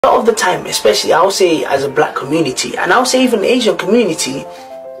lot of the time, especially I'll say as a black community, and I'll say even Asian community,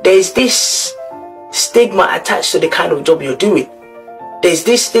 there's this stigma attached to the kind of job you're doing. There's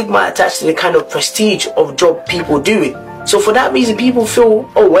this stigma attached to the kind of prestige of job people doing. So for that reason, people feel,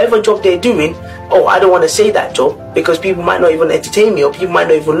 oh, whatever job they're doing, oh, I don't want to say that job because people might not even entertain me or people might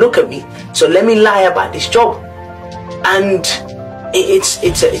not even look at me. So let me lie about this job. And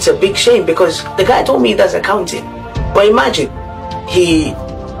it's a big shame because the guy told me he does accounting. But imagine,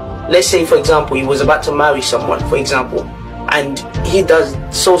 let's say for example, he was about to marry someone, for example, and he does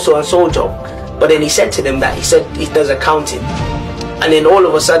so and so job. But then he said to them that he said he does accounting. And then all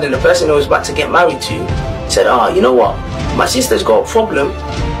of a sudden, the person who was about to get married to said, oh, you know what? My sister's got a problem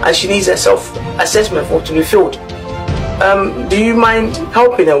and she needs a self-assessment form to be filled. Do you mind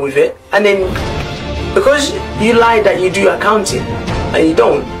helping her with it? And then, because you lied that you do accounting and you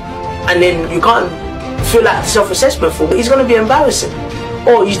don't, and then you can't fill out the self-assessment form, it's going to be embarrassing.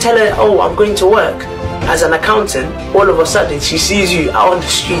 Or you tell her, oh, I'm going to work as an accountant. All of a sudden, she sees you out on the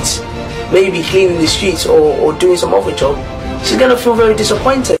streets, maybe cleaning the streets or doing some other job. She's going to feel very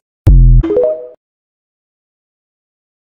disappointed.